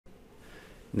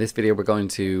In this video we're going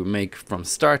to make from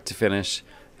start to finish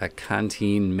a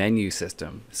canteen menu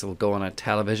system. So we'll go on a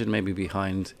television maybe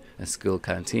behind a school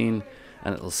canteen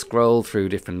and it'll scroll through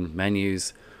different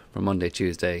menus from Monday,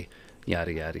 Tuesday,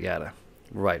 yada yada yada.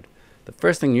 Right, the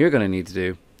first thing you're going to need to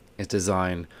do is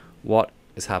design what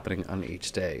is happening on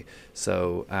each day.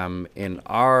 So in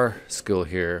our school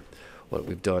here, what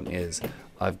we've done is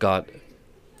I've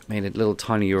made a little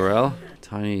tiny URL,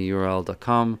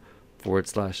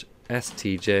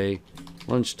 tinyurl.com/STJ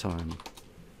lunchtime,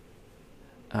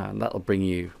 and that'll bring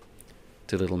you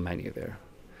to a little menu there.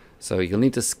 So you'll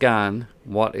need to scan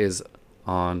what is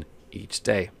on each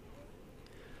day,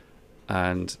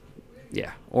 and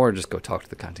yeah, or just go talk to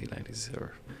the canteen ladies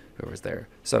or whoever's there.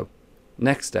 So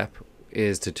next step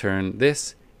is to turn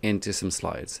this into some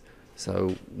slides.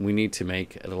 So we need to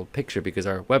make a little picture because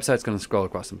our website's going to scroll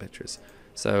across some pictures.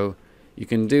 So you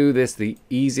can do this, the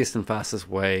easiest and fastest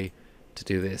way to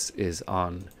do this is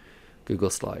on Google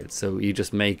Slides. So you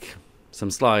just make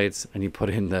some slides and you put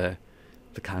in the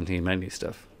canteen menu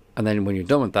stuff. And then when you're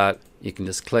done with that, you can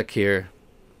just click here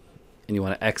and you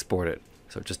want to export it.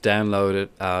 So just download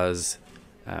it as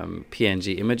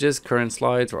PNG images, current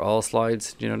slides or all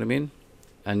slides, do you know what I mean?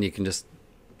 And you can just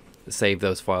save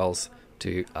those files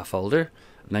to a folder,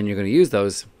 and then you're going to use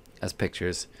those as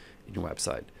pictures in your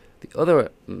website. The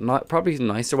other, probably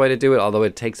nicer way to do it, although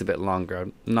it takes a bit longer,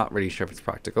 I'm not really sure if it's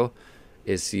practical,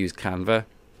 is to use Canva.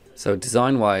 So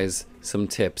design wise, some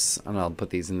tips, and I'll put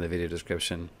these in the video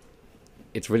description.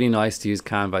 It's really nice to use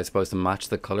Canva, I suppose, to match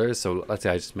the colors. So let's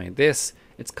say I just made this.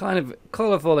 It's kind of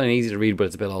colorful and easy to read, but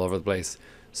it's a bit all over the place.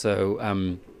 So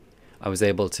I was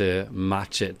able to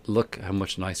match it. Look how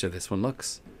much nicer this one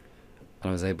looks. And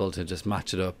I was able to just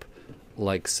match it up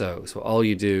like so. So all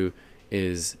you do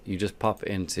is you just pop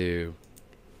into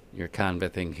your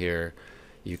Canva thing here.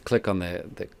 You click on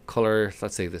the color.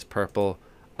 Let's say this purple.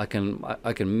 I can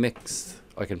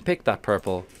pick that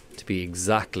purple to be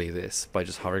exactly this by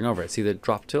just hovering over it. See the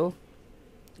drop tool?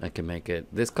 I can make it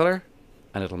this color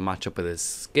and it'll match up with his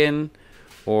skin,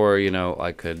 or you know,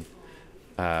 I could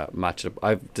match it up.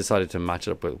 I've decided to match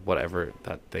it up with whatever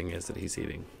that thing is that he's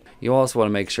eating. You also want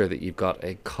to make sure that you've got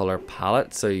a color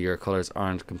palette so your colors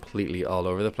aren't completely all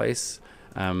over the place.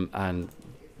 And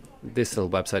this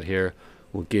little website here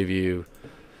will give you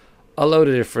a load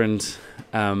of different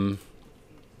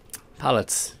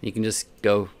palettes. You can just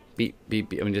go beep, beep,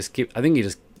 beep. I mean, I think you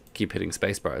just keep hitting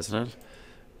spacebar, isn't it?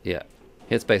 Yeah.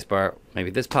 Hit spacebar. Maybe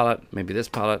this palette, maybe this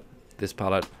palette, this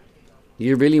palette.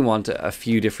 You really want a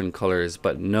few different colors,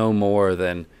 but no more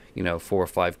than, you know, 4 or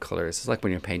 5 colors. It's like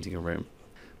when you're painting a room.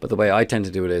 But the way I tend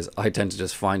to do it is I tend to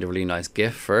just find a really nice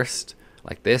GIF first,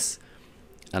 like this,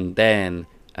 and then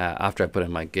after I put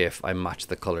in my GIF, I match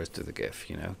the colors to the GIF,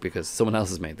 you know, because someone else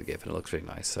has made the GIF and it looks really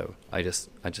nice. So I just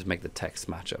make the text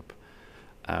match up.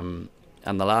 And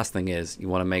the last thing is you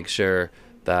want to make sure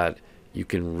that you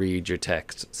can read your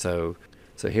text. So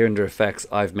here under effects,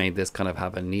 I've made this kind of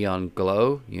have a neon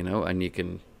glow, you know, and you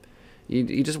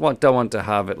just don't want to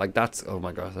have it like that's. Oh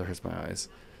my god, that hurts my eyes.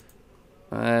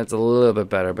 It's a little bit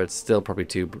better, but it's still probably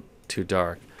too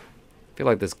dark. I feel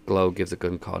like this glow gives a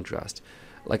good contrast.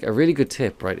 Like a really good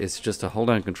tip, right, is just to hold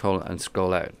down Control and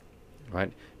scroll out,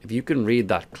 right? If you can read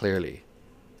that clearly,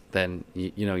 then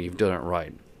you know you've done it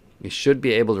right. You should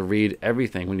be able to read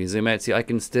everything when you zoom out. See, I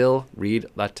can still read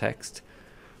that text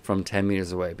from 10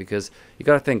 meters away because you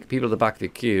got to think people at the back of the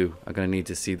queue are going to need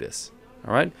to see this.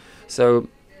 All right, so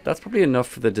that's probably enough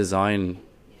for the design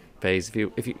phase.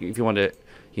 If you want to,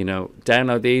 you know,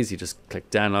 download these, you just click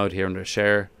download here under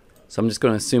share. So I'm just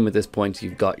going to assume at this point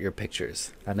you've got your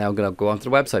pictures. And now I'm going to go on to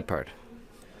the website part.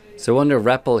 So under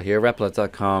REPL here,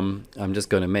 repl.com, I'm just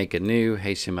going to make a new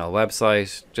HTML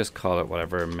website. Just call it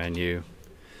whatever, menu.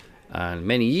 And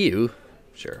menu,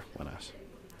 sure, why not?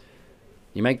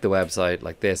 You make the website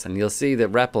like this and you'll see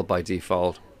that REPL by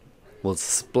default will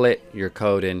split your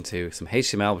code into some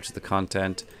HTML, which is the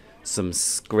content, some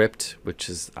script, which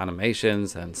is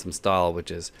animations, and some style,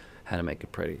 which is how to make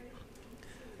it pretty.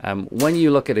 When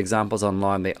you look at examples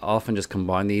online, they often just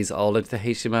combine these all into the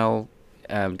HTML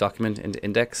document into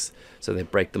index, so they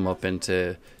break them up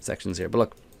into sections here. But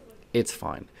look, it's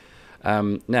fine.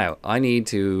 Now I need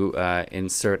to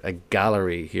insert a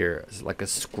gallery here, it's like a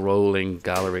scrolling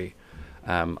gallery,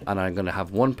 and I'm going to have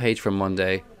one page for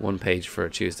Monday, one page for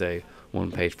Tuesday,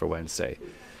 one page for Wednesday.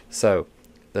 So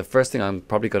the first thing I'm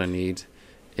probably going to need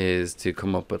is to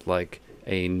come up with like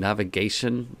a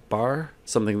navigation bar,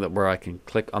 something that where I can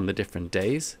click on the different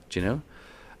days, do you know?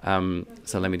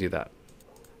 So let me do that.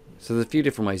 So there's a few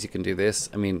different ways you can do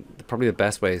this. I mean, probably the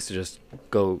best way is to just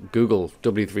go Google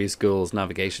W3 Schools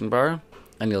navigation bar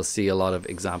and you'll see a lot of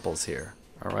examples here.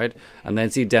 All right, and then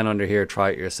see down under here,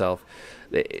 try it yourself.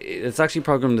 It's actually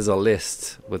programmed as a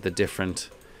list with the different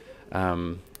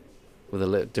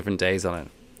different days on it.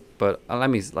 But let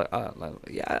me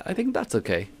yeah, I think that's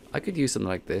okay. I could use something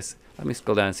like this. Let me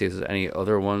scroll down and see if there's any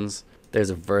other ones. There's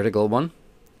a vertical one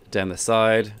down the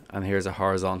side, and here's a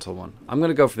horizontal one. I'm going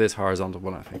to go for this horizontal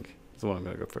one, I think. That's the one I'm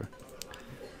going to go for.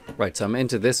 Right, so I'm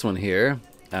into this one here,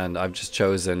 and I've just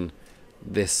chosen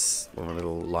this one with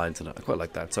little lines in it. I quite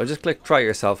like that. So I just click try it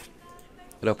yourself.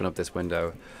 It open up this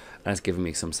window, and it's giving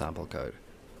me some sample code.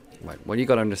 Right, what you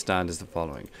got to understand is the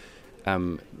following.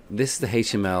 This is the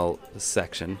HTML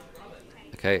section,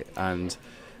 okay, and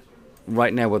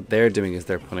right now what they're doing is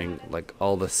they're putting like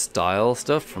all the style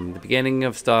stuff from the beginning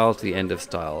of style to the end of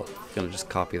style. I'm gonna just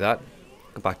copy that,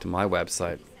 go back to my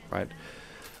website, right,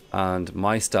 and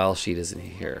my style sheet is in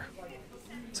here,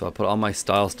 so I'll put all my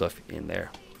style stuff in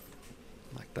there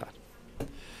like that.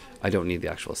 I don't need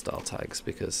the actual style tags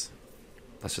because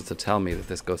that's just to tell me that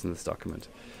this goes in this document,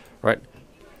 right?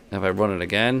 Now if I run it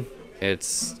again,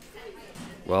 it's,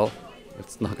 well,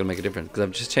 it's not going to make a difference because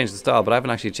I've just changed the style, but I haven't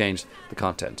actually changed the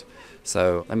content.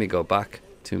 So let me go back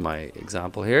to my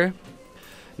example here.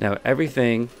 Now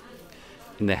everything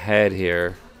in the head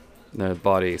here, the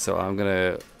body, so I'm going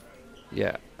to,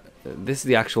 yeah, this is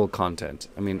the actual content.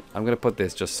 I mean, I'm going to put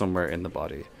this just somewhere in the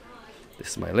body. This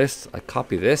is my list. I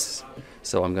copy this.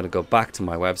 So I'm going to go back to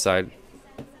my website.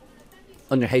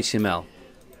 Under HTML,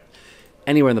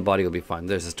 anywhere in the body will be fine.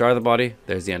 There's the start of the body,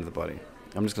 there's the end of the body.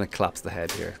 I'm just going to collapse the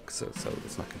head here so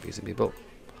it's not confusing people.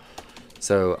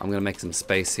 So I'm going to make some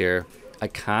space here. I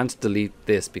can't delete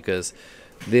this because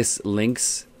this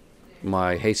links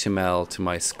my HTML to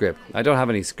my script. I don't have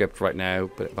any script right now,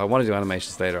 but if I want to do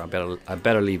animations later, I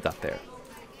better leave that there.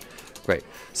 Great.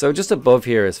 So just above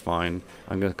here is fine.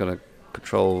 I'm just going to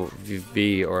Control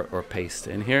V or paste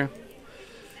in here.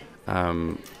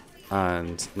 And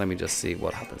let me just see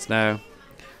what happens now.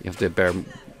 You have to bear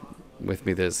with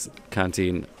me. There's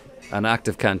Canteen, an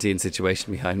active Canteen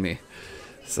situation behind me.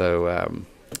 So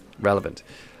relevant.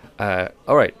 All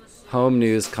right, home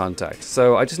news contact.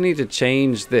 So I just need to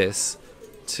change this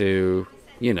to,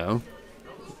 you know,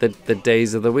 the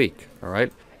days of the week. All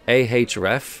right,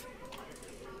 ahref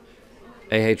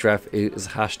is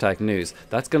hashtag news.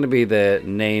 That's going to be the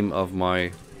name of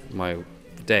my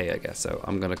day, I guess. So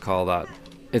I'm going to call that.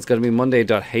 It's going to be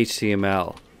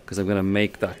monday.html because I'm going to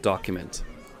make that document.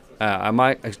 I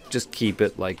might just keep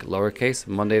it like lowercase,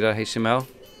 monday.html.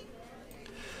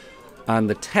 And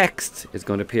the text is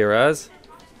going to appear as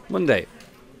Monday.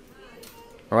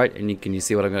 All right, and can you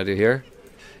see what I'm going to do here?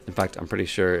 In fact, I'm pretty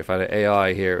sure if I had an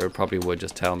AI here, it probably would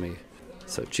just tell me.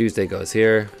 So Tuesday goes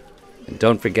here. And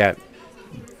don't forget,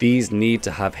 these need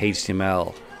to have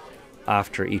HTML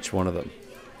after each one of them.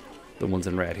 The ones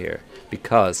in red here.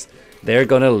 Because they're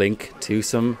going to link to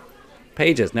some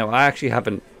pages. Now, I actually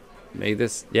haven't made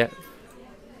this yet.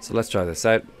 So let's try this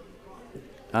out.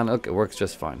 And look, it works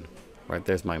just fine. Right,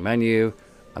 there's my menu.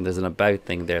 And there's an about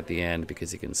thing there at the end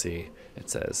because you can see it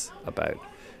says about.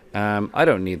 I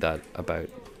don't need that about.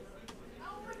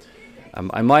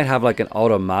 I might have like an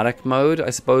automatic mode. I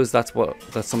suppose that's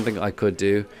something I could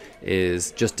do,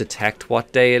 is just detect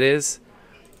what day it is.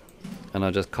 And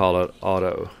I'll just call it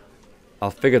auto.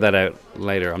 I'll figure that out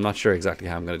later. I'm not sure exactly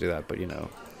how I'm going to do that, but you know,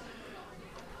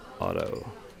 auto.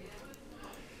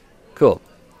 Cool.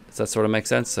 Does that sort of make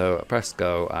sense? So I press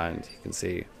go and you can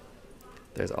see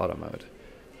there's auto mode.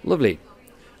 Lovely.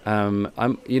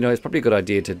 You know, it's probably a good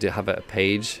idea to have a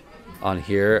page on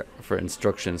here for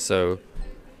instructions. So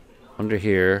under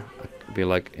here, it'd be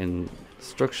like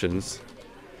instructions,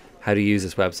 how to use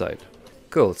this website.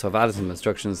 Cool. So I've added some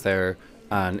instructions there,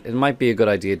 and it might be a good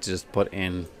idea to just put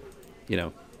in, you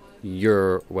know,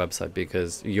 your website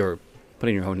because you're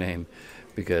putting your own name.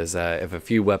 Because if a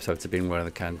few websites have been run in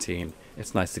the Canteen,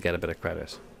 it's nice to get a bit of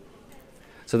credit.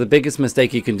 So the biggest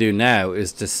mistake you can do now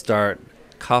is to start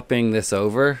copying this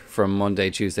over from Monday,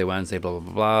 Tuesday, Wednesday, blah,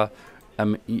 blah, blah,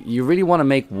 blah. You really want to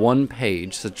make one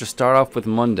page. So just start off with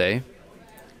Monday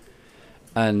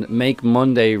and make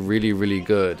Monday really, really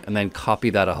good. And then copy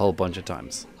that a whole bunch of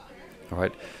times. All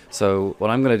right. So what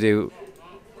I'm going to do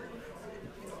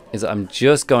is I'm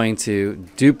just going to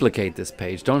duplicate this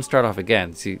page. Don't start off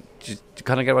again. See, you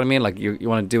kind of get what I mean? Like you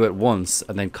want to do it once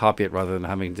and then copy it rather than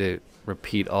having to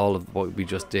repeat all of what we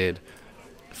just did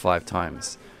 5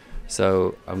 times.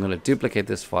 So I'm going to duplicate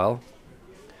this file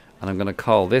and I'm going to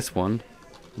call this one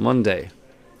monday.html,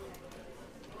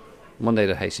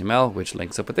 which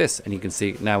links up with this. And you can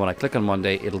see now when I click on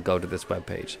Monday, it'll go to this web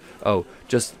page. Oh,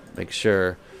 just make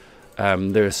sure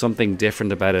there's something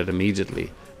different about it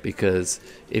immediately, because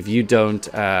if you don't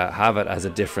have it as a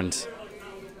different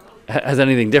has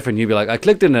anything different, you'd be like, I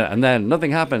clicked in it and then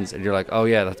nothing happens, and you're like, oh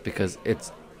yeah, that's because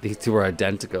these two are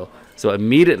identical. So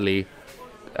immediately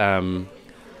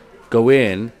go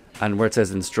in, and where it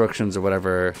says instructions or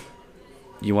whatever,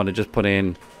 you want to just put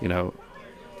in, you know,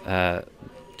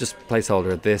 just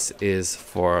placeholder, this is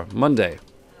for Monday.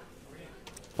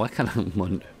 Why can't I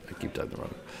Monday? I keep typing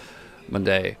wrong.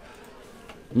 Monday,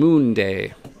 Moon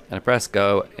Day, and I press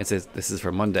go. It says this is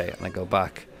for Monday, and I go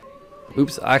back.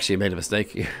 Oops, I actually made a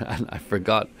mistake here, and I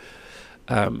forgot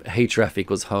href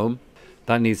equals home.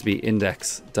 That needs to be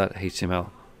index.html,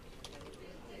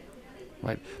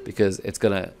 right? Because it's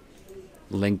gonna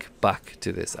link back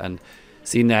to this. And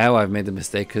see, now I've made the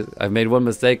mistake. 'Cause I've made one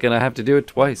mistake, and I have to do it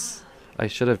twice. I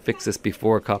should have fixed this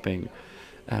before copying.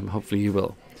 Hopefully you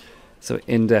will. So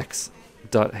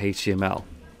index.html.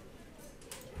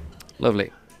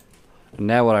 Lovely. And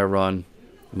now when I run,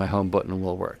 my home button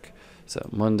will work. So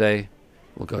Monday,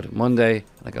 we'll go to Monday.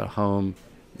 I go home.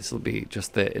 This will be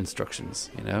just the instructions,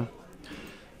 you know.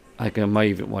 I might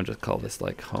even want to call this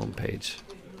like home page,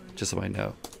 just so I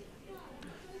know.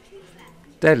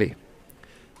 Deadly.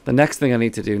 The next thing I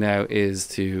need to do now is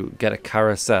to get a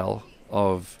carousel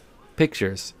of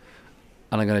pictures,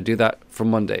 and I'm going to do that for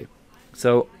Monday.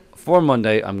 So for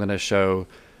Monday, I'm going to show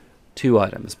 2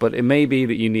 items, but it may be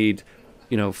that you need,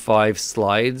 you know, 5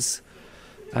 slides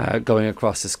going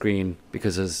across the screen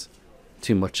because there's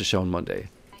too much to show on Monday.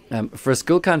 For a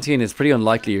school canteen, it's pretty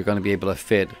unlikely you're going to be able to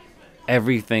fit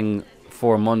everything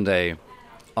for Monday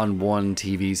on one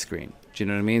TV screen. Do you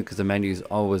know what I mean? Because the menu is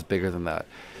always bigger than that.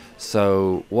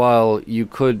 So while you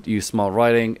could use small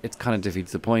writing, it kind of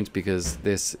defeats the point, because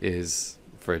this is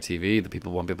for a TV. The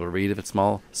people won't be able to read if it's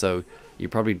small. So you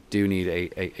probably do need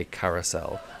a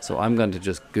carousel. So I'm going to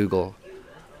just Google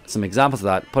some examples of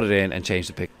that, put it in, and change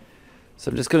the picture.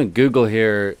 So I'm just going to Google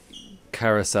here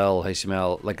carousel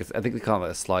HTML. Like, I think they call it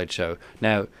a slideshow.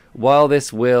 Now, while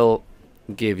this will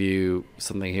give you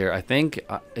something here, I think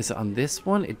is it on this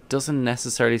one, it doesn't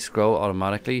necessarily scroll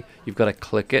automatically. You've got to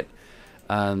click it,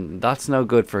 and that's no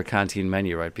good for a canteen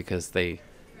menu, right? Because they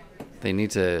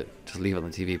need to just leave it on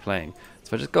the TV playing.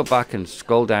 So I just go back and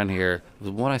scroll down here.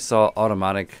 There's one I saw,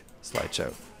 automatic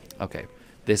slideshow. Okay,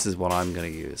 this is what I'm going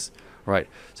to use. Right,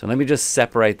 so let me just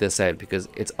separate this out, because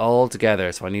it's all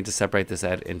together, so I need to separate this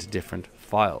out into different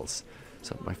files.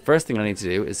 So my first thing I need to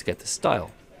do is to get the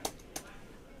style.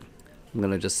 I'm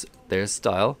going to just, there's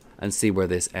style, and see where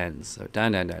this ends. So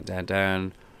down, down, down, down,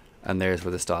 down, and there's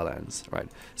where the style ends. Right,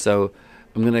 so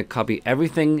I'm going to copy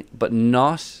everything, but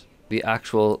not the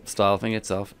actual style thing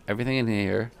itself. Everything in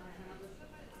here.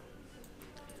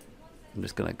 I'm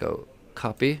just going to go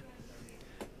copy,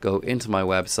 go into my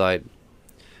website,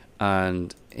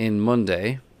 and in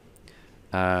Monday,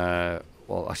 well,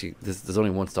 actually, there's only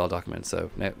one style document,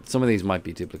 so now some of these might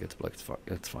be duplicates, but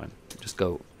it's fine. Just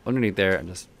go underneath there and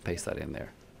just paste that in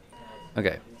there.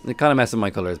 Okay, it kind of messes with my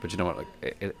colors, but you know what? Like,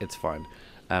 it's fine.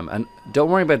 And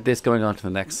don't worry about this going on to the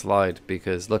next slide,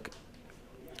 because look,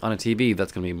 on a TV,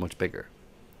 that's going to be much bigger.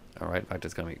 All right, in fact,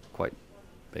 it's going to be quite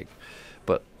big,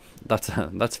 but that's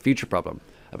a future problem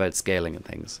about scaling and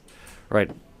things.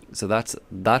 Right, so that's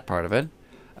that part of it.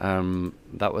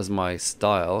 That was my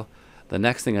style. The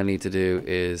next thing I need to do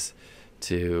is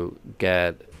to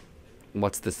get,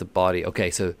 what's this, the body. Okay,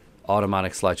 so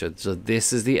automatic slideshow. So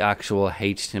this is the actual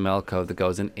HTML code that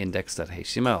goes in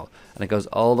index.html, and it goes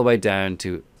all the way down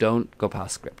to don't go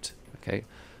past script. Okay,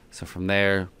 so from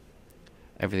there,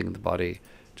 everything in the body,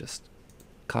 just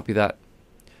copy that,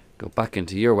 go back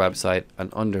into your website,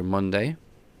 and under Monday,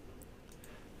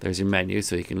 there's your menu,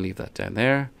 so you can leave that down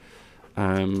there.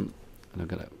 And I'm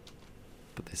gonna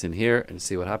put this in here and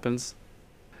see what happens.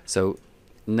 So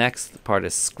next part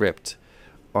is script.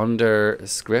 Under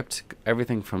script,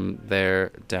 everything from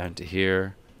there down to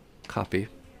here, copy,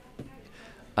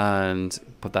 and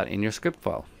put that in your script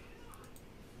file.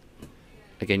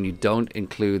 Again, you don't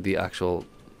include the actual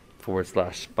 /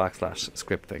 /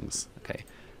 script things. Okay,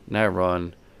 now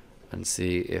run and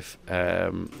see if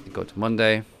go to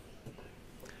Monday,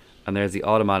 and there's the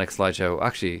automatic slideshow.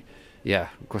 Actually, yeah,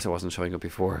 of course I wasn't showing up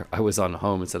before. I was on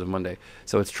home instead of Monday.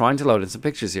 So it's trying to load in some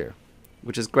pictures here,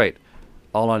 which is great.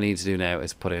 All I need to do now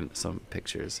is put in some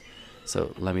pictures.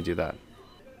 So let me do that.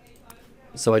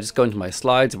 So I just go into my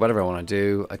slides, whatever I want to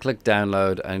do. I click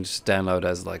download, and just download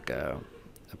as like a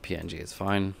PNG is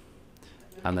fine.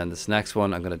 And then this next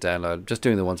one I'm going to download, just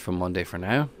doing the ones from Monday for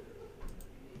now.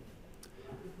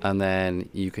 And then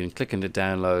you can click into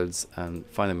downloads and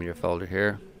find them in your folder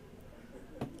here.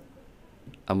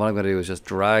 And what I'm going to do is just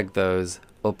drag those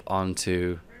up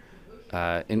onto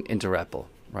into REPL,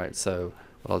 right? So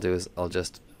what I'll do is I'll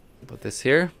just put this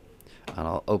here, and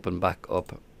I'll open back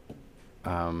up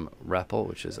REPL,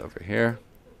 which is over here,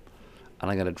 and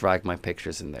I'm going to drag my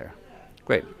pictures in there.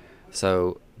 Great.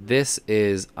 So this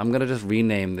is, I'm going to just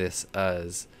rename this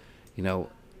as, you know,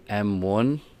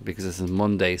 M1, because this is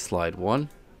Monday slide 1.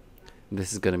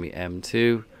 This is going to be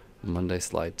M2, Monday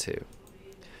slide 2.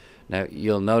 Now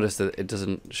you'll notice that it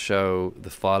doesn't show the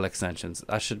file extensions.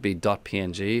 That should be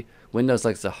 .png. Windows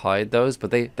likes to hide those,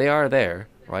 but they are there,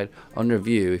 right? Under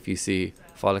view, if you see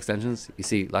file extensions, you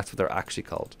see that's what they're actually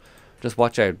called. Just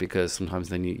watch out, because sometimes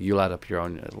then you'll add up your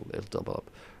own, it'll double up.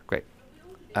 Great.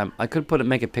 I could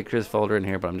make a pictures folder in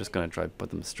here, but I'm just going to try to put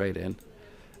them straight in.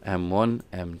 M1,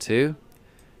 M2.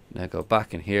 Now go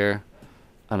back in here,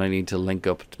 and I need to link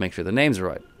up to make sure the names are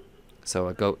right. So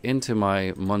I go into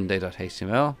my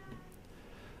monday.html,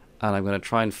 and I'm going to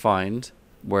try and find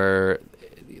where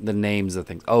the names of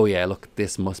things. Oh yeah, look,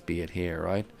 this must be it here,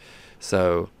 right?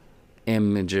 So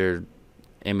image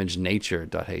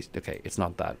nature.html. Okay, it's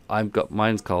not that. I've got,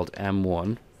 mine's called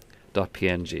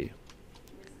m1.png.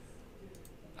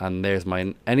 And there's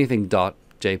my anything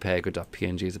 .jpeg or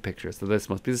 .png is a picture. So this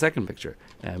must be the second picture.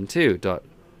 m2.jpeg.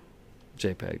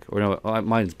 Or no,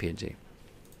 mine's png.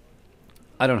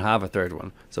 I don't have a third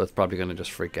one, so it's probably going to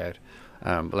just freak out.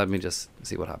 But let me just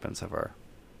see what happens so far.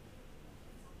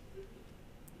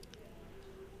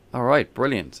 All right,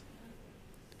 brilliant.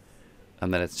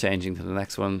 And then it's changing to the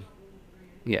next one.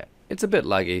 Yeah, it's a bit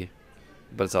laggy,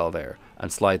 but it's all there.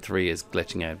 And slide 3 is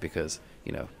glitching out because,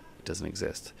 you know, it doesn't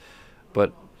exist.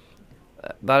 But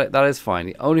that is fine.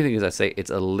 The only thing is, I say it's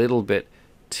a little bit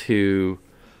too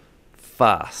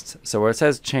fast. So where it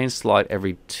says change slide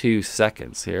every 2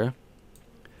 seconds here,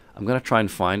 I'm going to try and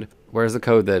find where's the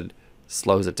code that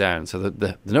slows it down. So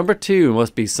the number 2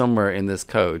 must be somewhere in this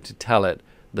code to tell it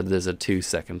that there's a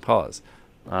 2-second pause.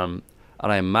 And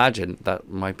I imagine that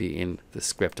might be in the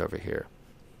script over here.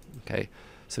 Okay,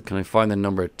 so can I find the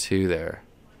number 2 there?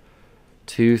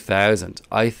 2000.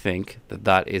 I think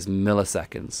that is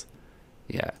milliseconds.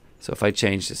 Yeah, so if I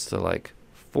change this to like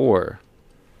 4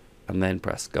 and then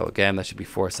press go again, that should be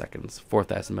 4 seconds.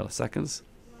 4,000 milliseconds.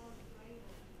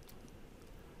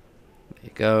 There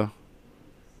you go.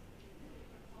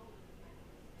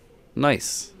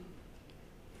 Nice.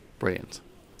 Brilliant.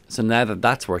 So now that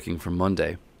that's working for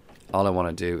Monday, all I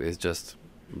want to do is just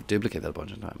duplicate that a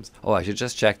bunch of times. Oh, I should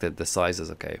just check that the size is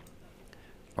okay.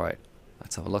 All right,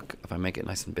 let's have a look. If I make it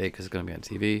nice and big, because it's going to be on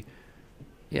TV.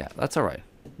 Yeah, that's all right.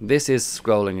 This is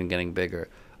scrolling and getting bigger.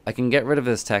 I can get rid of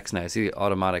this text now. See the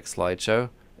automatic slideshow?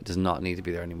 It does not need to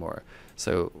be there anymore.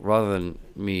 So rather than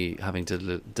me having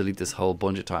to delete this whole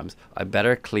bunch of times, I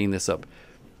better clean this up.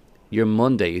 Your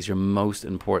Monday is your most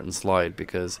important slide,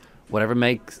 because whatever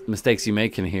mistakes you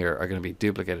make in here are going to be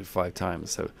duplicated 5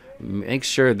 times. So make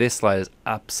sure this slide is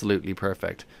absolutely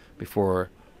perfect before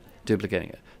duplicating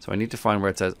it. So I need to find where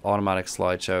it says automatic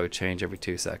slideshow, change every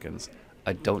 2 seconds.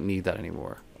 I don't need that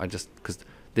anymore. Because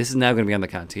this is now going to be on the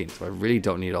Canteen, so I really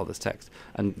don't need all this text.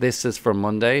 And this is for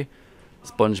Monday,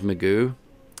 Sponge Magoo.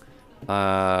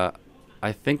 I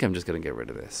think I'm just going to get rid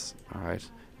of this. All right.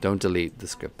 Don't delete the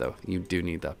script though. You do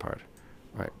need that part.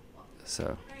 All right.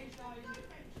 So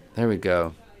there we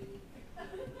go.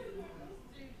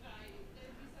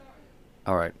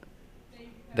 All right.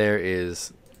 There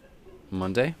is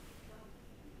Monday.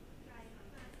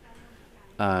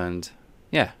 And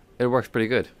yeah, it works pretty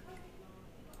good.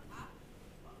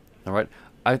 All right.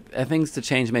 Things to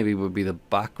change maybe would be the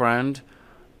background,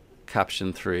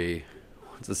 caption 3.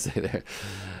 What's it say there?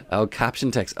 Oh,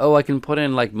 caption text. Oh, I can put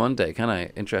in like Monday, can I?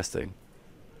 Interesting.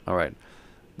 All right.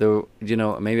 Though, you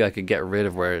know, maybe I could get rid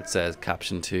of where it says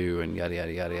caption 2 and yada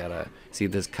yada yada yada. See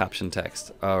this caption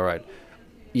text. All right.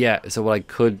 Yeah. So what I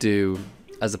could do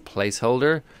as a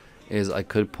placeholder is I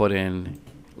could put in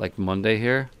like Monday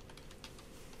here,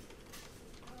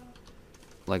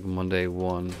 like Monday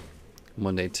 1,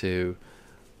 Monday 2.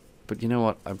 But you know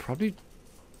what? I probably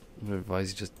would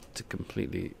advise you just to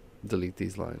completely delete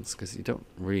these lines, because you don't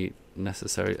really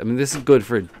necessarily, I mean, this is good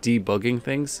for debugging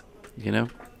things, you know.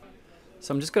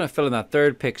 So I'm just going to fill in that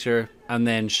third picture and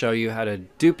then show you how to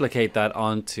duplicate that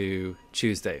onto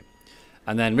Tuesday.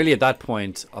 And then really at that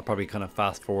point I'll probably kind of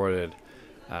fast forward it,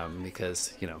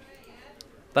 because, you know,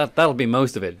 that'll be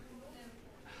most of it.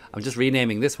 I'm just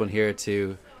renaming this one here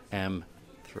to M3.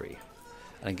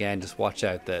 And again, just watch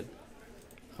out that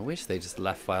I wish they just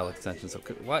left file extensions.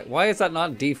 Why is that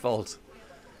not default?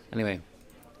 Anyway,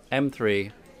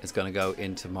 M3 is going to go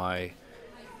into my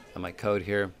code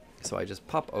here. So I just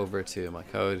pop over to my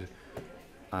code,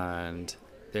 and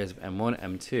there's M1,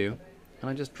 M2, and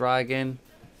I just drag in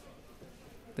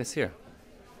this here,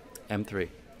 M3.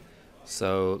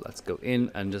 So let's go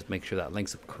in and just make sure that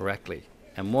links up correctly.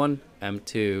 M1,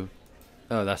 M2,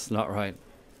 Oh, that's not right.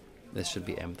 This should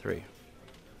be M3.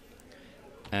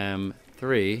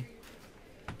 M3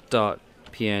 dot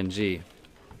PNG.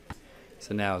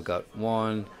 So now I've got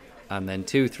 1 and then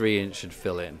 2, 3, and it should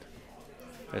fill in.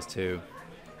 There's 2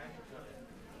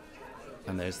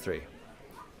 and there's 3.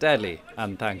 Deadly.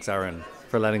 And thanks, Aaron,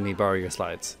 for letting me borrow your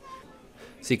slides.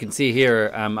 So you can see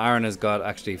here, Aaron has got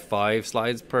actually 5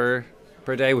 slides per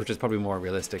day, which is probably more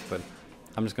realistic, but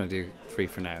I'm just going to do 3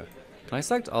 for now. Can I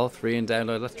select all 3 and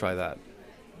download? Let's try that.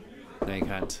 No, you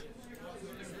can't.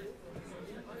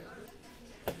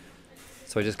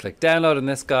 So I just click download on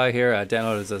this guy here.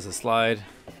 Download it as a slide.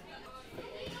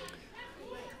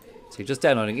 So you're just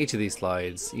downloading each of these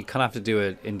slides. You kind of have to do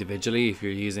it individually if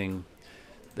you're using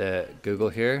the Google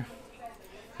here.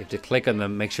 You have to click on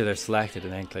them, make sure they're selected,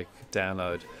 and then click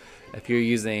download. If you're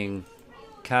using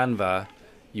Canva,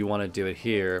 you want to do it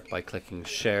here by clicking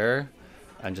share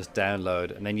and just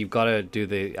download, and then you've got to do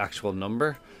the actual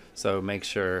number, so make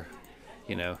sure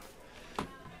you know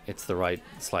it's the right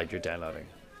slide you're downloading.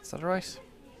 Is that alright?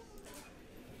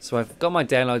 So I've got my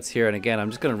downloads here, and again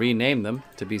I'm just going to rename them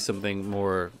to be something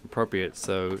more appropriate.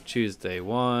 So Tuesday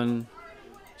 1,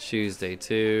 Tuesday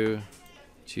 2,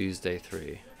 Tuesday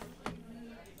 3.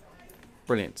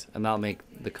 Brilliant, and that'll make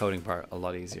the coding part a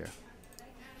lot easier.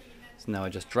 So now I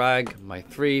just drag my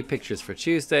 3 pictures for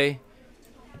Tuesday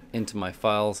into my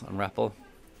files on REPL.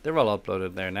 They're all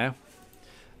uploaded there now.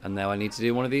 And now I need to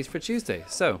do one of these for Tuesday.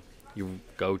 So you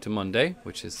go to Monday,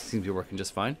 which seems to be working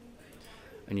just fine.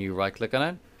 And you right click on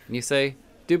it and you say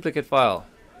duplicate file.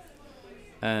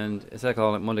 And instead of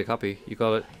calling it Monday copy, you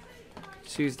call it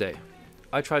Tuesday.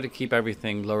 I try to keep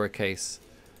everything lowercase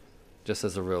just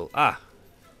as a rule.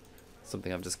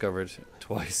 Something I've discovered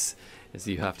twice is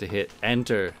you have to hit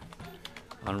enter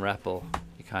on REPL.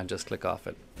 You can't just click off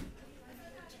it.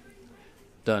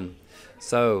 Done.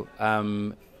 So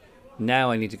now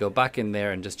I need to go back in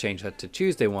there and just change that to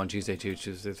Tuesday 1, Tuesday 2,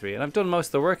 Tuesday 3. And I've done most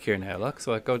of the work here now, look.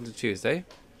 So I go to Tuesday,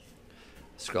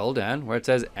 scroll down where it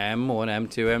says M1,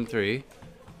 M2, M3.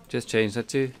 Just change that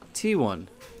to T1,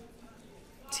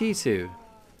 T2,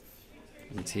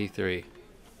 and T3.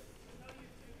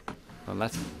 And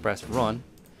let's press run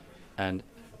and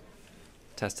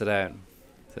test it out.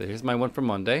 So here's my one for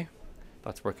Monday.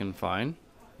 That's working fine.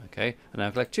 Okay, and now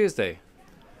click Tuesday.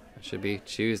 It should be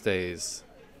Tuesdays.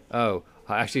 Oh,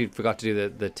 I actually forgot to do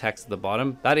the text at the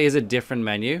bottom. That is a different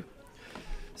menu.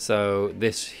 So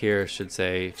this here should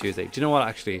say Tuesday. Do you know what?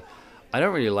 Actually, I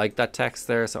don't really like that text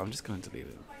there, so I'm just going to delete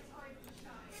it.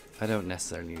 I don't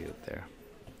necessarily need it there.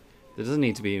 It doesn't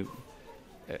need to be.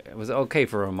 It was okay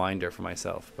for a reminder for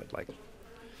myself, but like.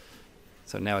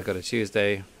 So now I go to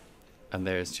Tuesday, and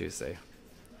there's Tuesday.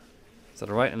 Is that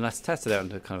alright? And let's test it out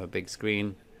into kind of a big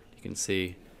screen. You can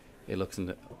see it looks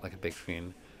like a big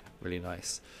screen, really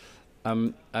nice.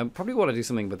 I probably want to do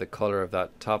something with the color of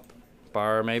that top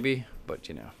bar maybe, but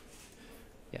you know,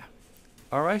 yeah.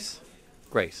 Alright,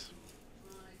 great.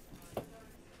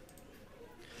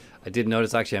 I did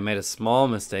notice actually I made a small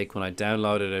mistake when I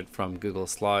downloaded it from Google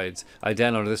Slides. I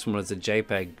downloaded this one as a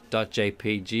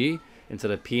JPEG.jpg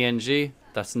instead of PNG.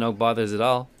 That's no bothers at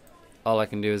all. All I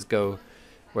can do is go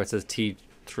where it says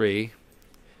T3.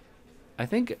 I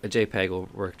think a JPEG will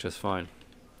work just fine.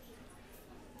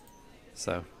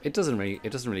 So it doesn't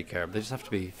really care. They just have to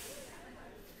be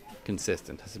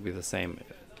consistent. It has to be the same.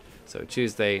 So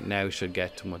Tuesday now should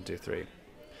get to 1, 2, 3.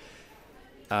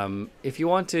 If you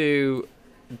want to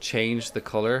change the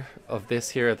color of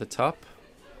this here at the top,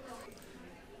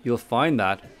 you'll find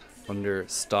that under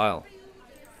style.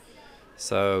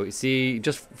 So you see,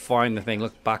 just find the thing,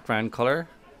 look, background color.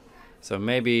 So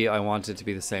maybe I want it to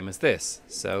be the same as this.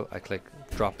 So I click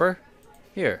dropper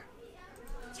here.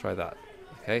 Let's try that.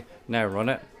 Okay, now run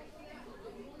it.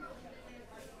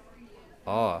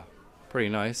 Oh, pretty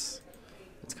nice.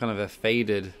 It's kind of a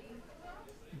faded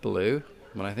blue,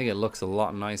 but I think it looks a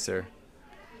lot nicer.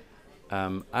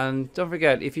 And don't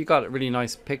forget, if you got really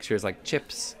nice pictures like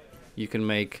chips, you can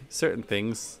make certain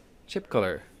things chip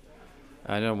color.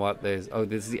 I don't know what there's. Oh,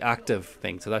 this is the active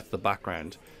thing, so that's the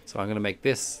background. So I'm gonna make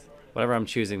this, whatever I'm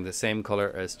choosing, the same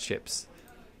color as chips.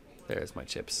 There's my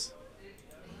chips.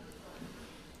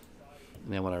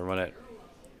 And then when I run it,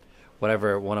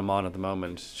 whatever one I'm on at the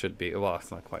moment should be. Well,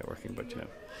 it's not quite working, but you know,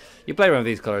 you play around with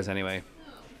these colors anyway,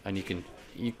 and you can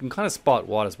kind of spot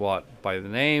what is what by the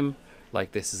name.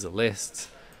 Like this is a list,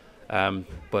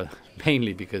 but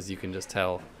mainly because you can just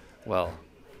tell, well,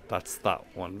 that's that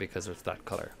one because it's that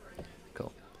color.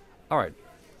 Cool. All right.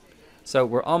 So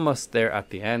we're almost there at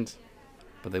the end,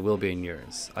 but they will be in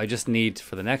yours. I just need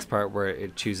for the next part where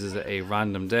it chooses a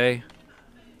random day,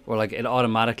 or like it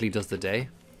automatically does the day.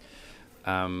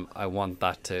 I want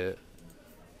that to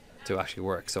actually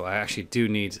work. So I actually do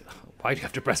need. Why do you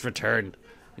have to press return?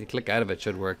 You click out of it,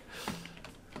 should work.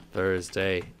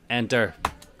 Thursday, enter.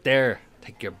 There,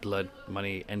 take your blood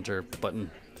money, enter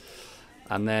button,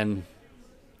 and then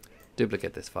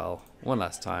duplicate this file one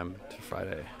last time to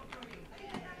Friday.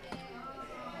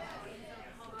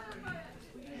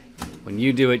 When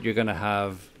you do it, you're gonna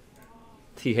have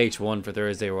TH1 for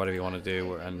Thursday or whatever you want to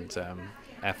do, and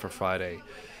F for Friday.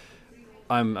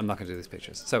 I'm not gonna do these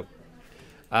pictures. So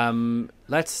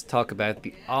let's talk about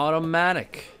the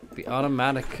automatic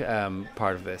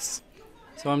part of this.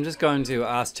 So I'm just going to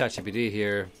ask ChatGPT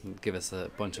here, give us a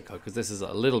bunch of code, because this is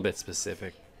a little bit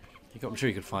specific. I'm sure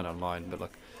you could find online, but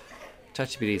look,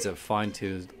 ChatGPT is a fine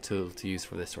tool to use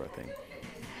for this sort of thing.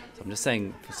 So I'm just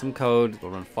saying, for some code, we'll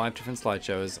run 5 different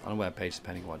slideshows on a web page,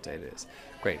 depending on what date it is.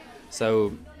 Great.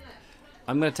 So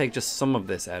I'm going to take just some of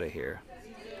this out of here.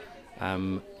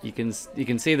 You can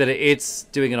see that it's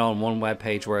doing it on one web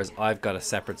page, whereas I've got a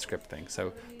separate script thing.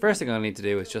 So first thing I need to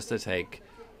do is just to take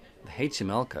the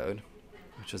HTML code,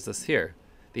 which is this here.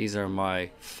 These are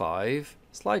my 5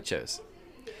 slideshows.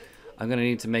 I'm going to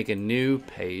need to make a new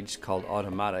page called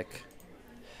automatic,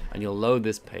 and you'll load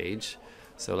this page.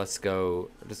 So let's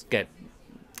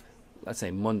say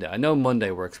Monday. I know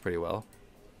Monday works pretty well.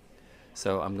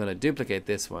 So I'm going to duplicate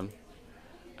this one,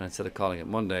 and instead of calling it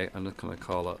Monday, I'm just going to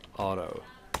call it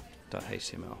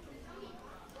auto.html.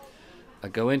 I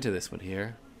go into this one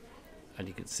here, and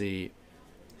you can see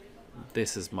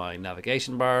this is my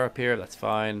navigation bar up here. That's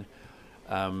fine.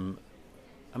 I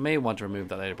may want to remove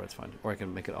that later, but it's fine. Or I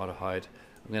can make it auto hide.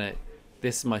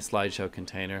 This is my slideshow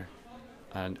container,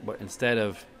 and instead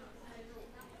of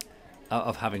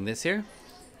having this here,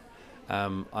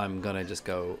 I'm gonna just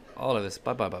go all of this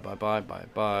bye,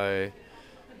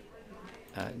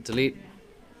 delete.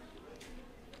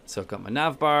 So I've got my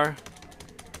nav bar,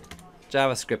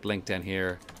 JavaScript link down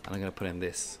here, and I'm gonna put in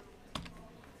this.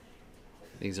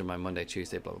 These are my Monday,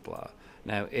 Tuesday, blah blah blah.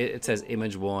 Now it says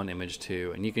image 1, image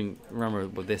 2, and you can remember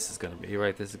what this is going to be,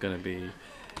 right? This is going to be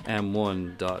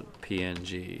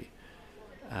m1.png,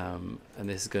 and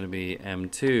this is going to be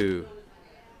m2.png.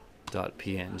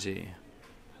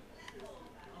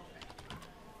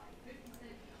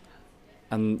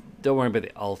 And don't worry about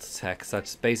the alt text.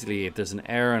 That's basically, if there's an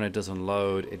error and it doesn't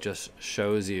load, it just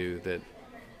shows you that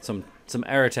some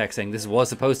error text saying this was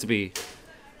supposed to be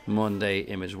Monday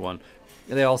image 1.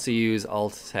 They also use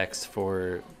alt text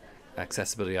for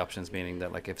accessibility options, meaning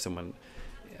that like if someone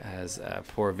has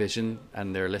poor vision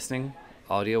and they're listening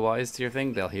audio wise to your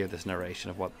thing, they'll hear this narration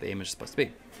of what the image is supposed to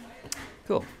be.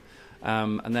 Cool.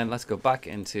 And then let's go back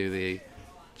into the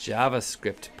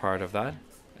JavaScript part of that.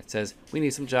 It says we need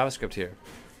some JavaScript here,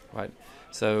 right?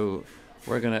 So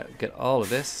we're gonna get all of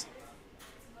this,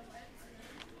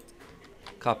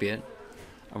 copy it,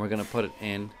 and we're gonna put it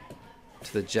in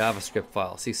to the JavaScript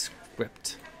file. See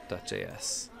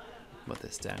script.js. Put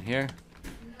this down here.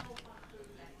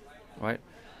 Right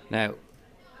now,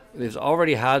 we've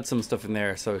already had some stuff in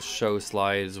there. So show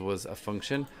slides was a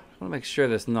function. I want to make sure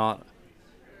there's not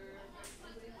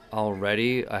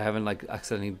already. I haven't like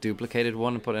accidentally duplicated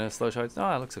one and put in a slow show.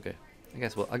 No, it looks okay.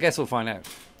 I guess we'll find out.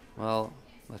 Well,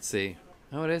 let's see.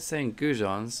 Oh, it is saying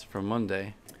Goujons for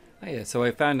Monday. Oh yeah. So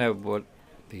I found out what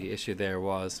the issue there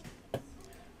was.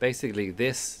 Basically,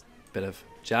 this bit of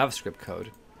JavaScript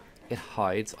code, it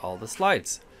hides all the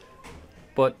slides,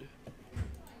 but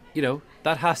you know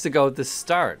that has to go at the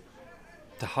start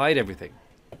to hide everything.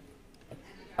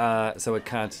 So it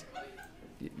can't.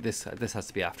 This has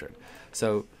to be after it.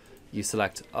 So you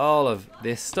select all of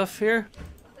this stuff here,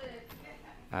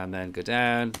 and then go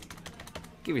down,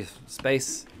 give you some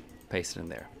space, paste it in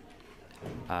there,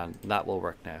 and that will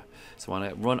work now. So when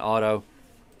I run auto,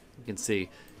 you can see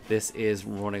this is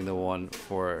running the one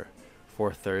for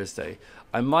Thursday.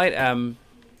 I might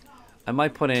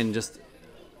put in just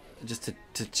to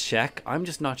check. I'm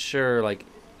just not sure. Like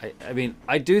I mean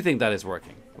I do think that is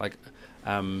working. Like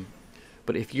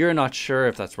but if you're not sure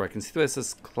if that's working, see this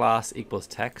is class equals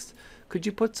text. Could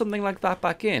you put something like that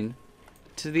back in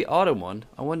to the auto one?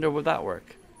 I wonder would that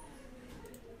work.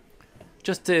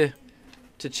 Just to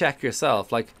check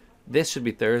yourself. Like this should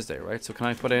be Thursday, right? So can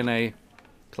I put in a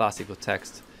class equals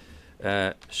text?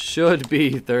 Should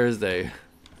be Thursday,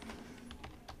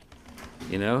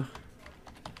 you know,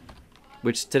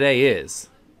 which today is.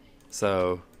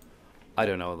 So I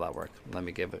don't know if that worked. Let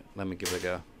me give it a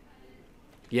go.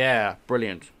 Yeah,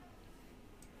 brilliant.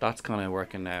 That's kind of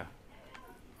working now.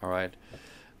 All right.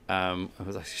 I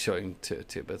was actually showing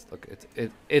two bits. Look,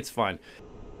 it's fine.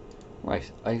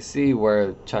 Right. I see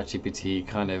where ChatGPT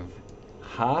kind of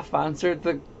half answered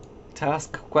the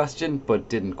task question, but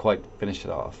didn't quite finish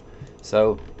it off.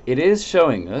 So it is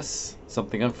showing us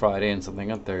something on Friday and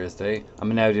something on Thursday.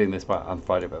 I'm now doing this on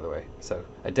Friday, by the way. So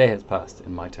a day has passed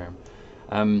in my term.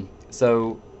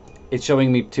 So it's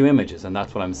showing me 2 images, and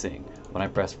that's what I'm seeing. When I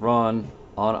press run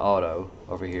on auto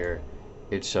over here,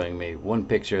 it's showing me 1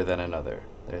 picture, then another.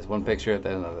 There's 1 picture,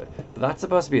 then another. But that's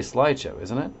supposed to be a slideshow,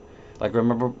 isn't it? Like,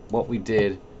 remember what we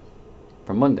did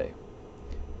for Monday.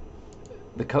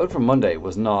 The code for Monday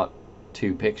was not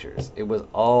 2 pictures. It was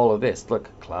all of this.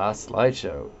 Look, class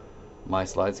slideshow. My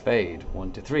slides fade.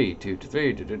 1 to 3, 2 to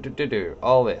 3, do, do, do, do, do,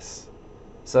 all this.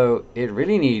 So it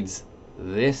really needs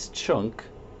this chunk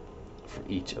for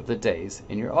each of the days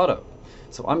in your auto.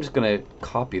 So I'm just going to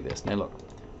copy this. Now look,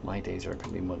 my days are going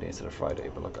to be Monday instead of Friday,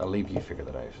 but look, I'll leave you figure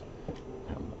that out.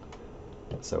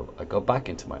 So I go back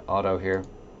into my auto here,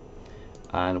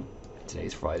 and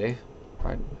today's Friday,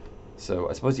 right? So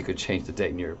I suppose you could change the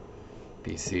date in your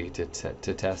PC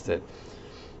to test it.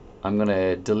 I'm going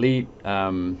to delete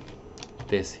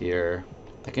this here.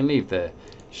 I can leave the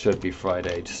should be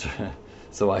Friday just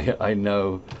so I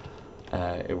know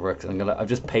it works. I've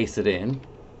just pasted in,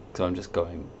 so I'm just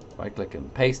going right click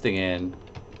and pasting in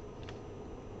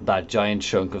that giant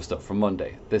chunk of stuff from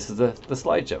Monday. This is the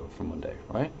slideshow from Monday,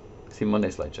 right? See Monday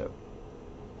slideshow.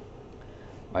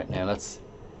 Right, now let's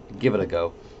give it a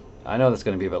go. I know that's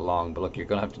going to be a bit long, but look, you're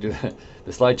going to have to do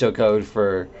the slideshow code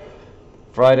for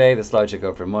Friday, the slideshow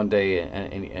code for Monday,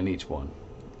 and each one.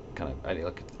 Kind of,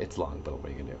 look, it's long, but what are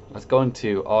you going to do? Let's go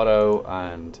into auto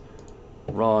and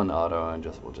run auto, and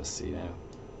we'll just see now.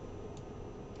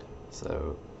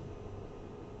 So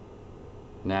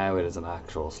now it is an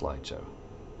actual slideshow.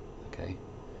 Okay.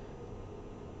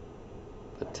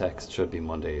 The text should be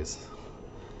Mondays.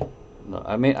 No,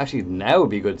 I mean, actually, now would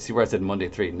be good. See where I said Monday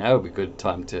 3? Now would be a good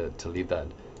time to leave that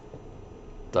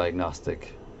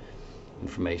diagnostic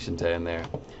information down there.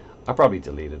 I'll probably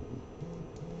delete it.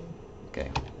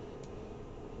 Okay.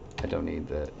 I don't need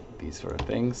these sort of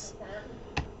things.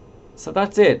 So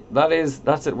that's it.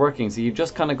 That's it working. So you've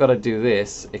just kind of got to do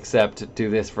this, except do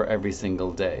this for every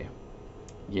single day.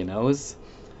 You knows?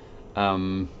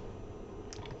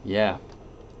 Yeah.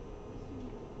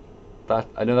 That,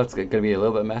 I know that's going to be a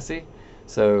little bit messy.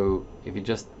 So if you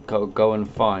just go and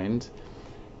find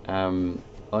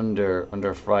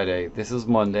under Friday, this is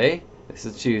Monday, this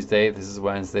is Tuesday, this is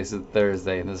Wednesday, this is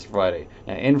Thursday, and this is Friday.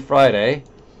 Now in Friday,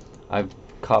 I've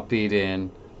copied in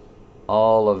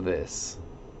all of this.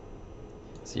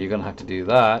 So you're going to have to do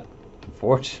that,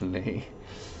 unfortunately,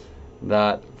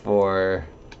 that for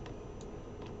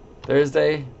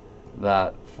Thursday,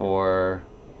 that for,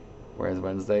 where's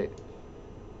Wednesday?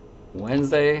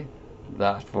 Wednesday,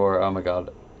 that for, oh my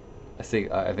god, I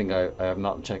think I have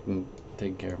not taken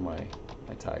care of my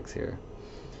tags here.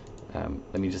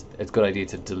 Let me just, it's a good idea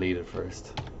to delete it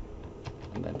first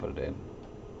and then put it in.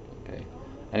 Okay.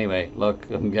 Anyway, look,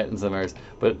 I'm getting some errors,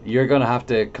 but you're gonna have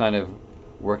to kind of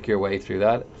work your way through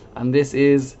that. And this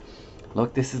is,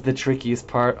 look, this is the trickiest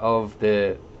part of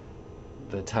the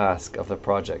task of the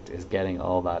project, is getting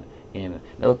all that in.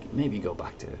 Now look, maybe go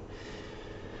back to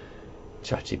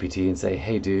ChatGPT and say,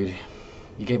 hey dude,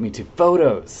 you gave me 2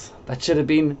 photos. That should have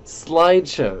been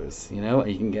slideshows, you know,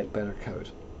 and you can get better code.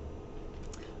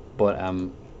 But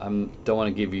don't want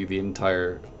to give you the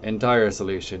entire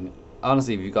solution.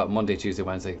 Honestly, if you've got Monday, Tuesday,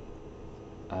 Wednesday,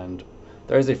 and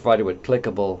Thursday, Friday with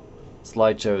clickable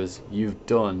slideshows, you've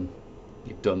done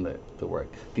the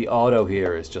work. The auto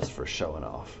here is just for showing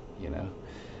off, you know.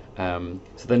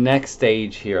 So the next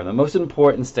stage here, and the most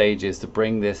important stage, is to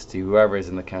bring this to whoever is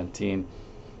in the canteen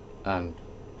and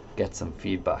get some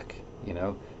feedback. You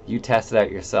know, you test it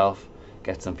out yourself,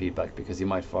 get some feedback, because you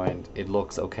might find it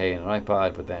looks okay in an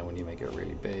iPad, but then when you make it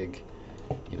really big,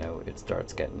 you know, it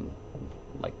starts getting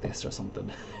like this or something,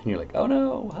 and you're like, oh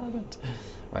no, what happened?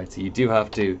 Right, so you do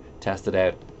have to test it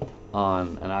out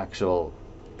on an actual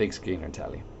big screen or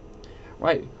telly.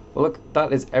 Right, well look,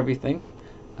 that is everything,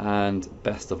 and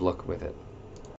best of luck with it.